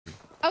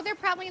Oh, they're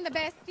probably in the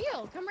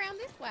Bastille. Come around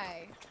this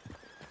way.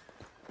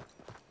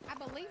 I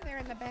believe they're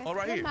in the Bastille. Oh,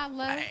 right here. My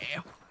love.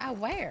 Oh,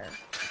 where?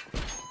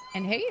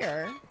 And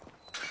here.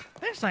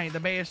 This ain't the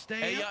Bastille.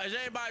 Hey, y'all, has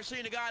anybody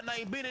seen a guy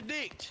named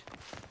Benedict?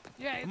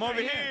 Yeah, I'm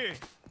over here.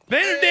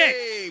 Benedict!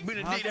 Hey,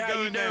 Benedict,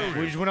 how you doing?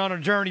 We just went on a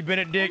journey,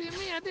 Benedict. What do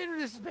you mean? I didn't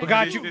respect We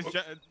got you.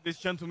 This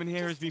gentleman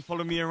here has been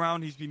following me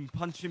around. He's been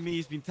punching me.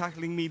 He's been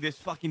tackling me. This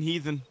fucking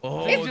heathen.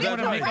 Oh, It's just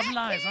want to make a up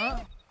lies, huh?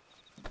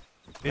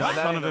 This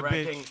son of a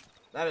bitch.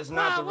 That is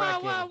not the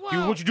wrecking.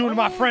 You, what you doing to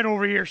my friend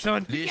over here,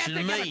 son? Listen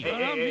to me.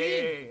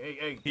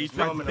 Hey. He's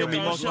trying to kill me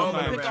multiple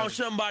times. Pick on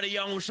somebody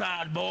your own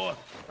side, boy.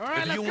 All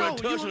right, If you want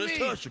to touch her, You let's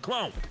and me. touch her. Come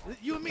on.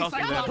 You and me, Toss it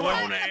psycho. there, Come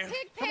on there.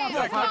 Come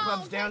on,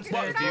 Club's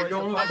downstairs, dude.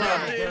 Go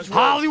Upstairs.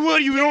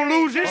 Hollywood, you don't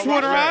lose this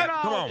one, all right?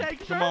 Come on.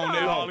 Come on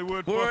there,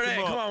 Hollywood. Where Fuck they?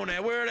 him Come up. on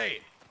there. Where they?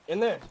 In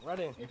there, right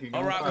in. If you're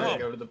All right, come on.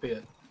 go to the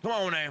pit. Come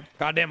on now.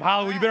 Goddamn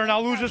Hollywood, you better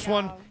not lose this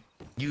one.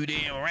 You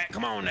damn rat.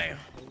 Come on now.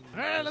 All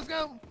right, let's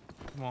go.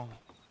 Come on.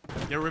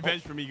 Get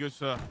revenge for me, good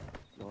sir.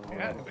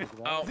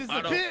 Oh, Is this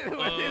I the pit? don't,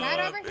 Right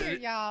over here,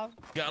 y'all.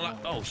 got like,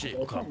 oh shit.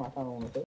 Okay.